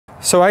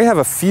So I have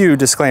a few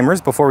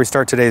disclaimers before we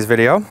start today's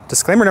video.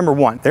 Disclaimer number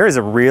one, there is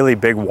a really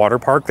big water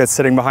park that's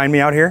sitting behind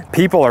me out here.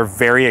 People are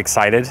very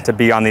excited to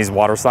be on these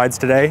water slides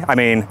today. I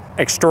mean,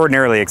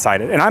 extraordinarily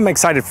excited. And I'm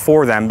excited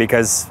for them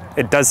because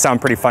it does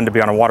sound pretty fun to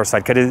be on a water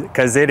slide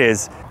because it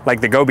is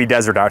like the Gobi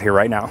Desert out here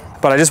right now.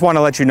 But I just want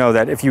to let you know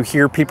that if you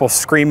hear people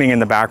screaming in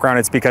the background,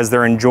 it's because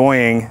they're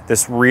enjoying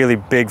this really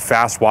big,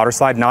 fast water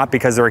slide, not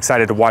because they're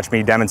excited to watch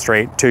me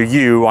demonstrate to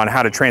you on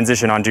how to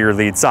transition onto your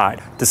lead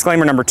side.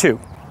 Disclaimer number two,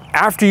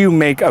 after you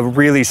make a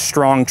really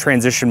strong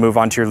transition move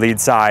onto your lead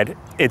side,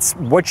 it's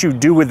what you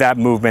do with that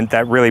movement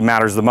that really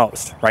matters the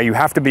most, right? You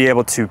have to be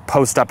able to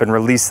post up and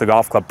release the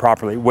golf club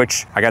properly,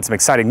 which I got some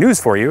exciting news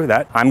for you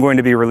that I'm going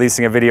to be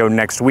releasing a video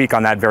next week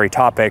on that very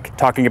topic,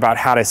 talking about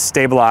how to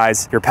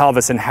stabilize your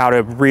pelvis and how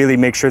to really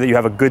make sure that you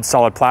have a good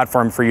solid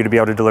platform for you to be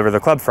able to deliver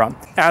the club from.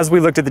 As we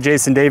looked at the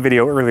Jason Day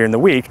video earlier in the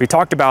week, we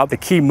talked about the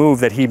key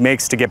move that he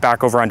makes to get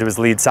back over onto his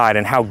lead side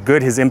and how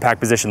good his impact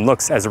position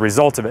looks as a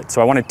result of it.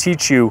 So I want to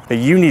teach you that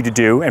you need to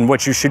do and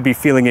what you should be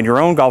feeling in your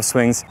own golf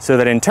swings so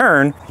that in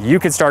turn, you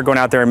can start going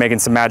out there and making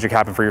some magic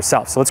happen for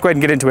yourself. So let's go ahead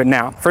and get into it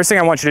now. First thing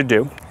I want you to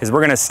do is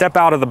we're gonna step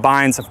out of the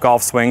binds of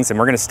golf swings and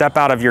we're gonna step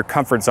out of your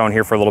comfort zone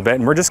here for a little bit,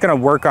 and we're just gonna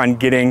work on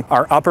getting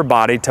our upper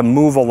body to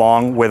move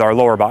along with our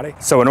lower body.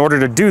 So in order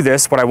to do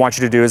this, what I want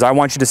you to do is I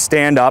want you to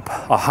stand up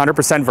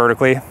 100%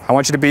 vertically. I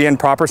want you to be in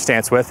proper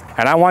stance width,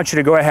 and I want you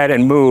to go ahead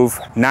and move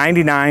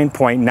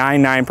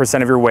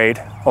 99.99% of your weight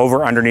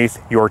over underneath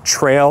your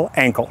trail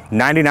ankle.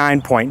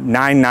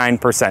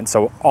 99.99%.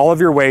 So all of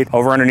your weight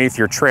over underneath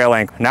your trail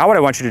ankle. Now what I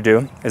want you to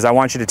do is I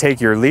want you to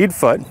take your lead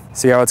foot,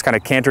 see how it's kind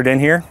of cantered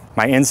in here?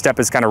 My instep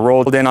is kind of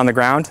rolled in on the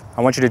ground.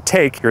 I want you to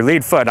take your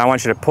lead foot and I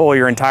want you to pull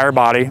your entire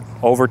body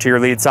over to your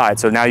lead side.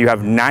 So now you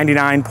have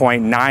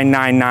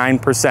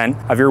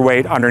 99.999% of your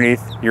weight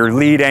underneath your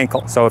lead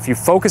ankle. So if you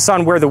focus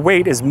on where the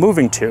weight is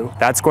moving to,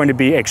 that's going to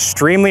be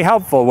extremely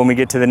helpful when we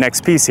get to the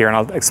next piece here, and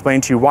I'll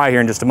explain to you why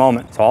here in just a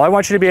moment. So all I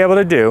want you to be able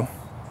to do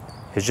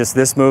is just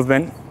this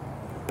movement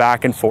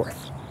back and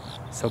forth.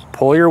 So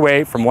pull your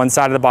weight from one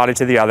side of the body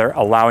to the other,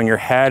 allowing your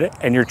head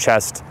and your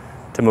chest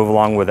to move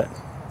along with it.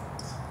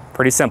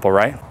 Pretty simple,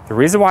 right? The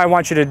reason why I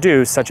want you to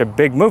do such a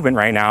big movement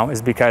right now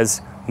is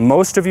because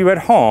most of you at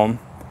home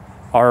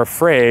are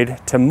afraid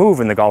to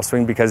move in the golf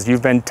swing because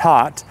you've been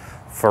taught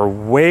for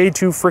way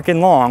too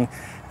freaking long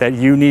that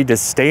you need to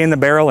stay in the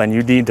barrel and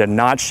you need to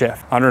not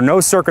shift. Under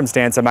no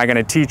circumstance am I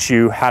gonna teach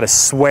you how to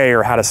sway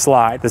or how to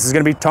slide. This is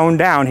gonna be toned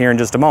down here in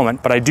just a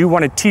moment, but I do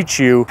wanna teach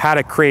you how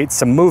to create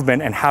some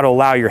movement and how to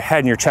allow your head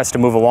and your chest to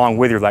move along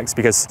with your legs,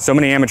 because so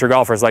many amateur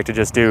golfers like to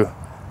just do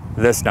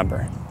this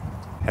number.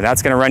 And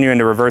that's gonna run you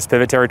into reverse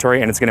pivot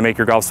territory, and it's gonna make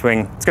your golf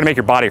swing, it's gonna make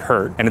your body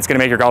hurt, and it's gonna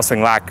make your golf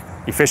swing lack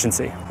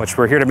efficiency, which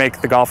we're here to make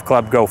the golf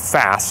club go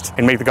fast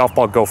and make the golf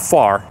ball go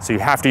far, so you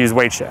have to use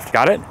weight shift.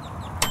 Got it?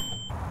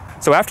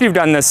 So after you've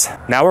done this,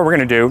 now what we're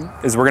gonna do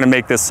is we're gonna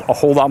make this a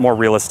whole lot more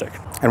realistic.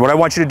 And what I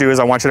want you to do is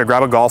I want you to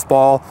grab a golf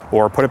ball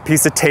or put a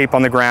piece of tape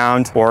on the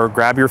ground or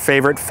grab your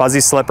favorite fuzzy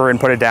slipper and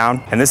put it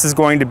down. And this is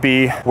going to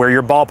be where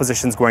your ball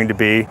position is going to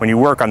be when you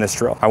work on this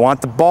drill. I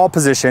want the ball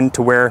position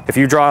to where if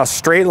you draw a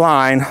straight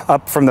line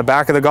up from the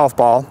back of the golf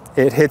ball,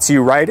 it hits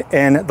you right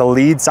in the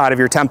lead side of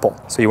your temple.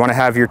 So you want to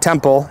have your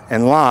temple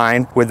in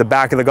line with the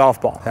back of the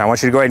golf ball. And I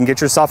want you to go ahead and get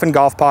yourself in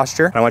golf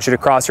posture. And I want you to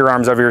cross your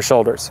arms over your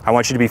shoulders. I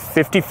want you to be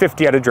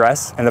 50-50 at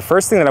address. And the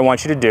first thing that I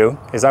want you to do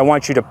is I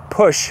want you to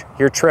push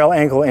your trail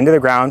ankle into the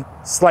ground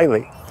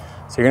slightly.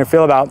 So you're gonna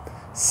feel about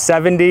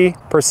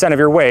 70% of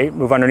your weight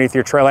move underneath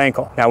your trail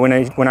ankle. Now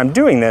when I'm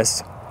doing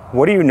this,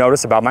 what do you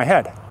notice about my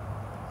head?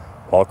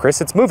 Well,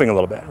 Chris, it's moving a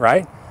little bit,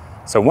 right?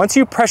 So once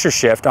you pressure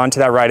shift onto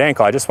that right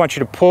ankle, I just want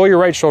you to pull your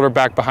right shoulder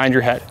back behind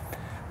your head.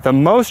 The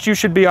most you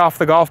should be off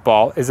the golf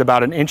ball is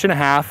about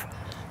 1.5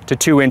 to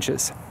 2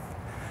 inches.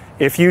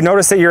 If you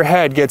notice that your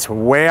head gets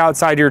way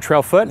outside your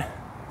trail foot,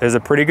 there's a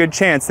pretty good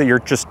chance that you're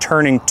just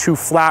turning too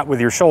flat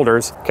with your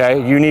shoulders, okay?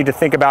 You need to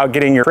think about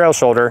getting your trail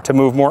shoulder to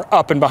move more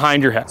up and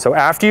behind your head. So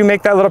after you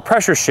make that little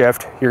pressure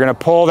shift, you're gonna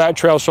pull that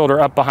trail shoulder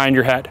up behind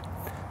your head.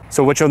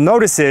 So what you'll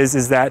notice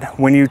is that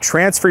when you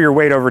transfer your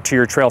weight over to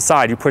your trail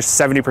side, you push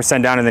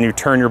 70% down and then you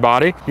turn your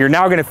body, you're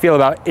now gonna feel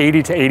about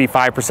 80 to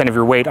 85% of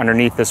your weight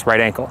underneath this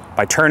right ankle.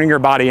 By turning your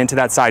body into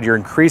that side, you're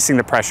increasing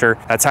the pressure.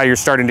 That's how you're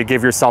starting to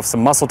give yourself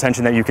some muscle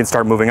tension that you can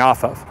start moving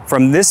off of.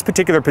 From this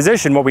particular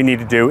position, what we need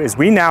to do is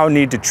we now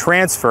need to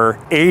transfer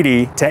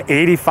 80 to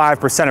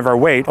 85% of our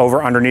weight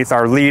over underneath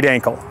our lead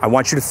ankle. I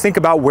want you to think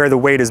about where the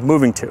weight is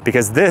moving to,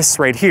 because this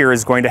right here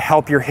is going to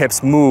help your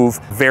hips move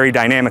very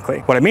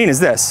dynamically. What I mean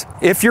is this: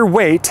 if your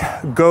weight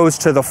goes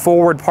to the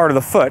forward part of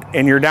the foot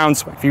in your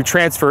downswing, if you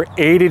transfer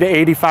 80 to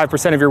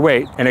 85% of your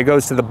weight and it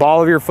goes to the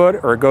ball of your foot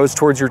or it goes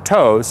towards your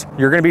toes,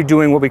 you're gonna be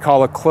doing what we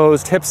call a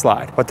closed hip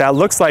slide. What that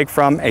looks like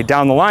from a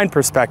down the line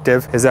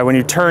perspective is that when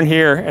you turn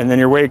here and then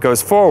your weight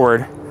goes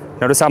forward,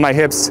 notice how my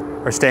hips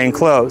are staying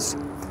closed.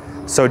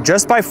 So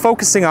just by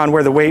focusing on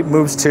where the weight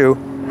moves to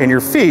in your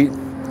feet,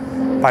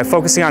 by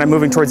focusing on it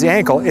moving towards the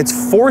ankle,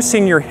 it's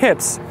forcing your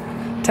hips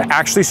to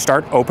actually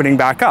start opening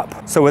back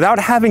up. So without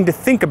having to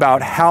think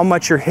about how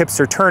much your hips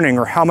are turning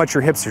or how much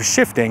your hips are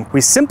shifting,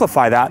 we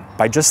simplify that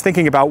by just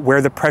thinking about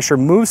where the pressure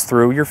moves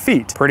through your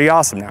feet. Pretty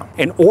awesome now.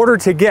 In order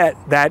to get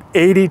that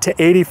 80 to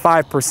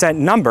 85%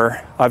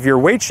 number of your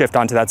weight shift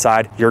onto that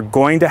side, you're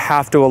going to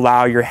have to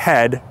allow your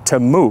head to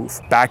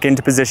move back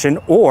into position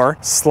or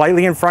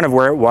slightly in front of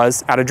where it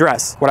was at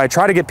address. What I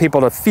try to get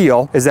people to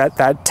feel is that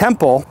that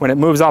temple, when it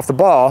moves off the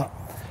ball,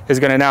 is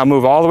going to now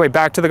move all the way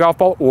back to the golf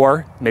ball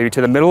or maybe to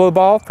the middle of the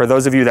ball. For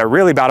those of you that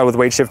really battle with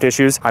weight shift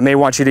issues, I may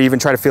want you to even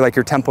try to feel like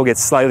your temple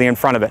gets slightly in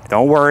front of it.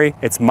 Don't worry,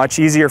 it's much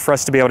easier for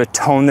us to be able to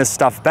tone this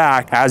stuff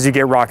back as you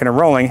get rocking and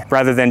rolling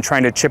rather than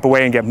trying to chip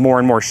away and get more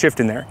and more shift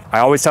in there. I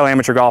always tell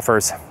amateur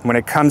golfers, when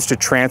it comes to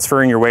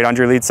transferring your weight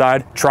onto your lead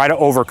side, try to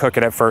overcook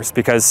it at first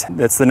because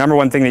that's the number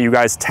one thing that you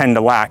guys tend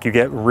to lack. You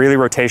get really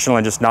rotational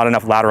and just not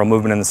enough lateral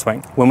movement in the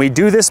swing. When we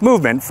do this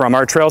movement from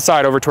our trail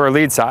side over to our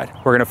lead side,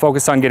 we're going to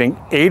focus on getting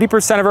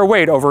 80% of our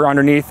weight over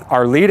underneath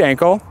our lead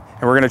ankle,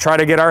 and we're going to try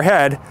to get our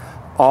head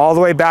all the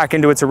way back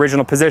into its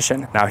original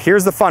position. Now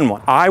here's the fun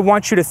one. I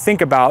want you to think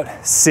about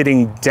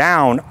sitting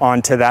down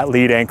onto that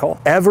lead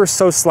ankle ever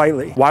so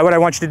slightly. Why would I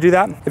want you to do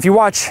that? If you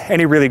watch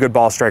any really good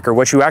ball striker,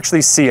 what you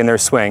actually see in their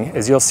swing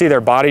is you'll see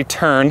their body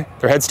turn,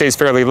 their head stays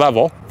fairly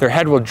level, their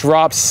head will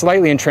drop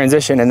slightly in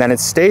transition, and then it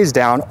stays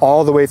down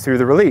all the way through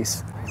the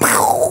release.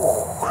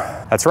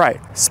 That's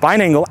right. Spine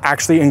angle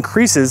actually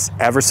increases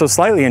ever so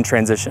slightly in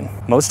transition.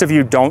 Most of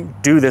you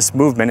don't do this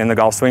movement in the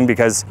golf swing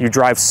because you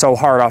drive so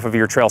hard off of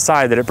your trail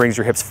side that it brings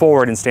your hips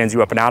forward and stands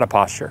you up and out of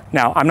posture.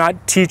 Now, I'm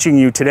not teaching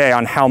you today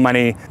on how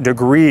many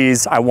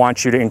degrees I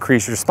want you to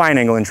increase your spine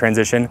angle in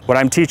transition. What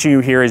I'm teaching you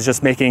here is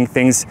just making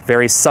things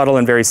very subtle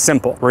and very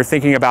simple. We're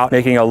thinking about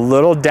making a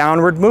little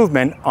downward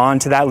movement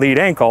onto that lead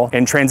ankle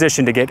in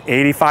transition to get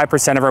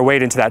 85% of our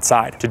weight into that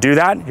side. To do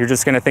that, you're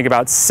just going to think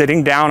about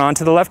sitting down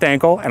onto the left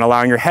ankle and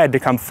allowing your head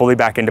to come fully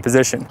back into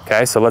position.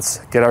 Okay, so let's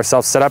get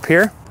ourselves set up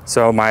here.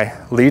 So my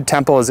lead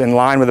temple is in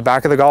line with the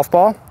back of the golf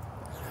ball.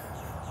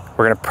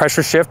 We're going to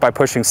pressure shift by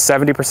pushing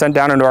 70%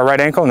 down into our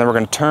right ankle, and then we're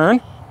going to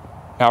turn.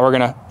 Now we're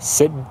going to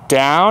sit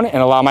down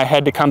and allow my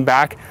head to come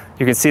back.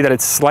 You can see that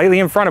it's slightly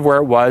in front of where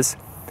it was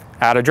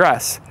at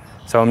address.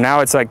 So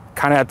now it's like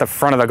kind of at the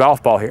front of the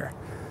golf ball here.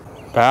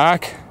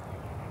 Back,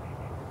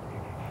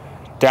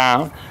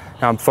 down.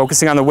 Now I'm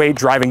focusing on the weight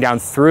driving down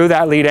through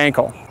that lead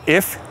ankle.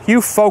 If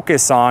you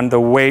focus on the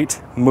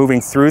weight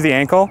moving through the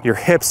ankle, your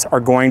hips are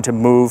going to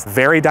move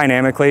very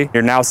dynamically.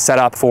 You're now set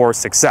up for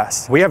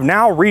success. We have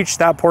now reached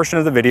that portion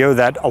of the video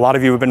that a lot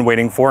of you have been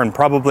waiting for and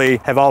probably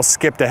have all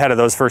skipped ahead of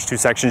those first two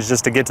sections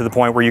just to get to the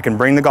point where you can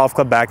bring the golf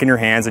club back in your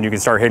hands and you can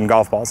start hitting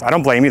golf balls. I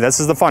don't blame you, this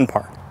is the fun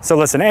part. So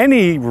listen,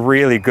 any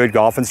really good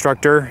golf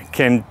instructor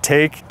can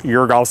take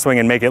your golf swing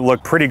and make it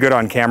look pretty good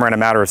on camera in a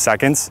matter of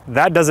seconds.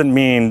 That doesn't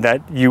mean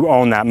that you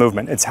own that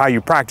movement. It's how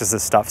you practice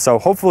this stuff. So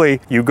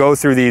hopefully you go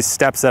through these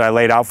steps that I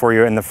laid out for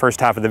you in the first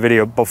half of the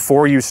video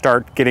before you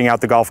start getting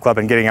out the golf club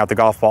and getting out the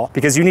golf ball,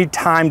 because you need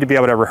time to be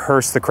able to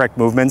rehearse the correct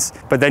movements,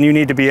 but then you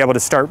need to be able to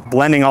start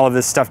blending all of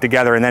this stuff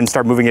together and then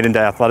start moving it into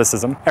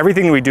athleticism.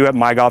 Everything we do at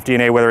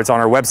MyGolfDNA, whether it's on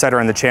our website or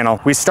on the channel,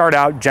 we start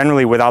out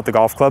generally without the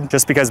golf club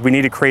just because we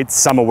need to create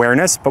some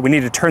awareness, but we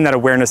need to turn that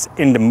awareness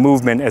into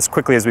movement as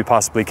quickly as we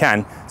possibly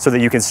can so that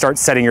you can start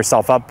setting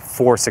yourself up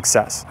for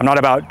success. I'm not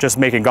about just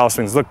making golf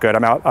swings look good.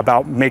 I'm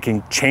about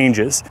making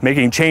changes.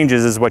 Making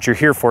changes is what you're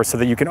here for so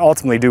that you can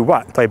ultimately do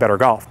what? Play better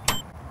golf.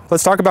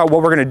 Let's talk about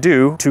what we're gonna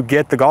do to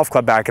get the golf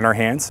club back in our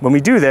hands. When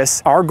we do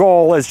this, our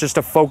goal is just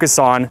to focus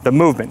on the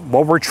movement,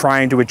 what we're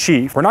trying to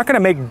achieve. We're not gonna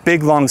make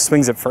big, long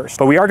swings at first,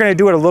 but we are gonna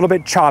do it a little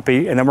bit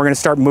choppy, and then we're gonna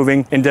start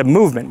moving into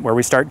movement, where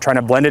we start trying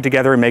to blend it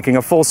together and making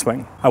a full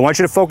swing. I want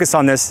you to focus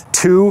on this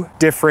two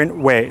different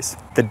ways.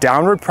 The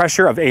downward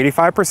pressure of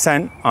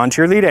 85%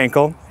 onto your lead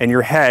ankle and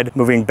your head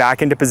moving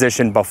back into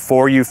position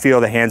before you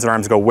feel the hands and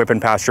arms go whipping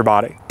past your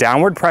body.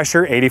 Downward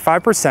pressure,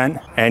 85%,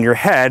 and your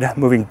head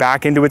moving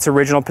back into its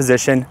original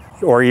position,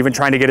 or even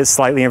trying to get it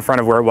slightly in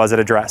front of where it was at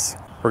address.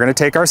 We're gonna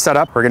take our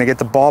setup, we're gonna get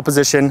the ball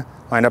position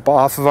lined up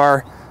off of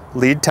our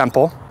lead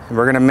temple, and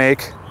we're gonna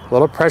make a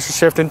little pressure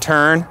shift and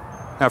turn.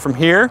 Now from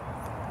here,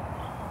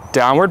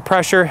 downward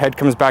pressure, head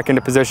comes back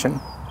into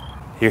position.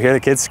 You hear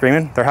the kids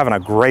screaming? They're having a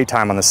great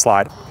time on this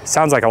slide. It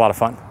sounds like a lot of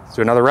fun. Let's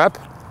do another rep.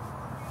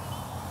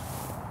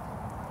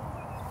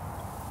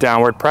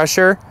 Downward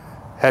pressure,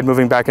 head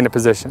moving back into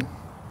position.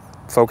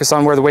 Focus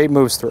on where the weight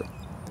moves through.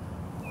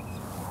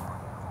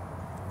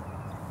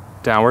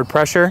 Downward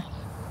pressure,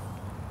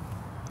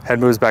 head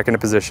moves back into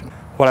position.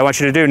 What I want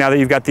you to do now that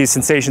you've got these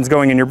sensations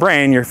going in your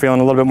brain, you're feeling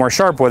a little bit more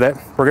sharp with it,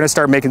 we're gonna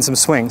start making some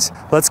swings.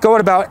 Let's go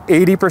at about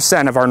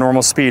 80% of our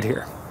normal speed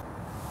here.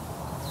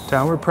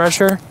 Downward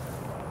pressure.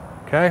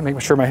 Okay, making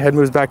sure my head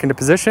moves back into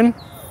position.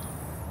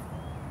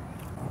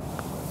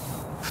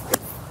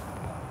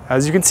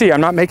 As you can see,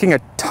 I'm not making a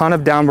ton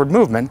of downward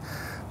movement.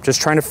 I'm just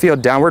trying to feel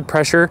downward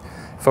pressure,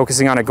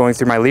 focusing on it going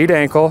through my lead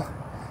ankle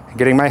and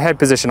getting my head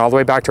position all the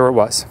way back to where it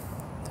was.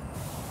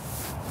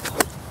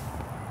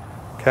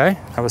 Okay,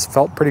 that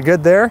felt pretty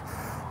good there.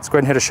 Let's go ahead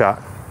and hit a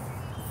shot.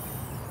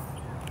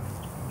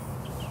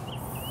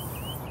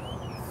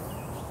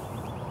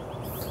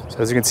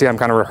 So as you can see, I'm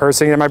kind of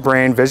rehearsing it in my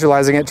brain,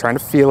 visualizing it, trying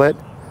to feel it.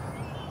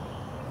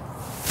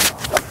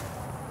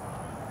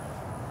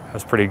 That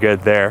was pretty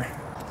good there.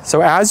 So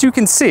as you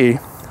can see,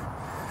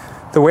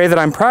 the way that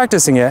I'm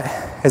practicing it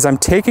is I'm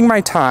taking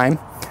my time.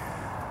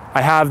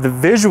 I have the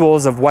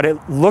visuals of what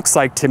it looks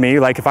like to me,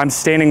 like if I'm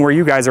standing where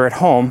you guys are at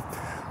home,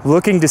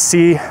 looking to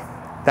see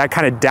that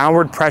kind of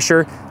downward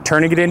pressure,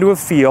 turning it into a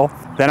feel.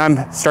 Then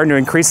I'm starting to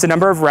increase the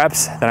number of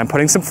reps, then I'm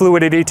putting some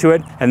fluidity to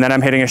it, and then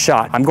I'm hitting a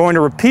shot. I'm going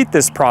to repeat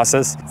this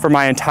process for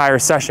my entire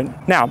session.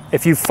 Now,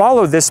 if you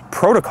follow this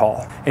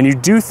protocol and you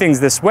do things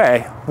this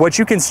way, what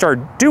you can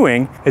start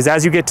doing is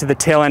as you get to the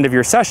tail end of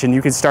your session,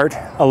 you can start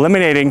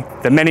eliminating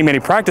the many, many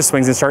practice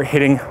swings and start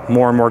hitting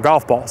more and more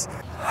golf balls.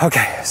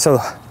 Okay, so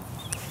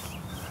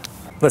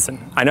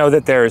listen, I know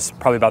that there's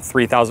probably about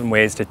 3,000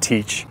 ways to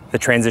teach the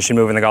transition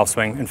move in the golf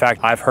swing. In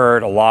fact, I've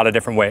heard a lot of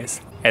different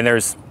ways, and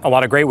there's a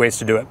lot of great ways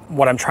to do it.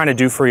 What I'm trying to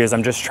do for you is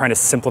I'm just trying to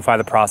simplify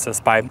the process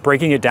by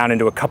breaking it down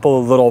into a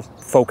couple of little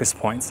focus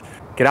points.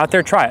 Get out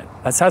there, try it.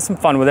 Let's have some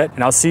fun with it,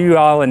 and I'll see you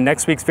all in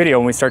next week's video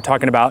when we start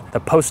talking about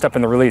the post-up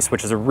and the release,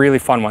 which is a really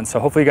fun one.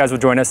 So hopefully you guys will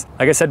join us.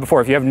 Like I said before,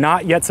 if you have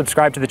not yet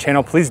subscribed to the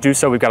channel, please do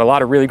so. We've got a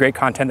lot of really great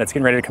content that's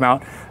getting ready to come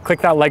out.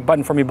 Click that like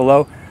button for me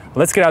below.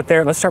 Let's get out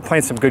there, let's start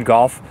playing some good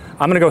golf.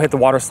 I'm gonna go hit the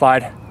water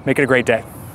slide. Make it a great day.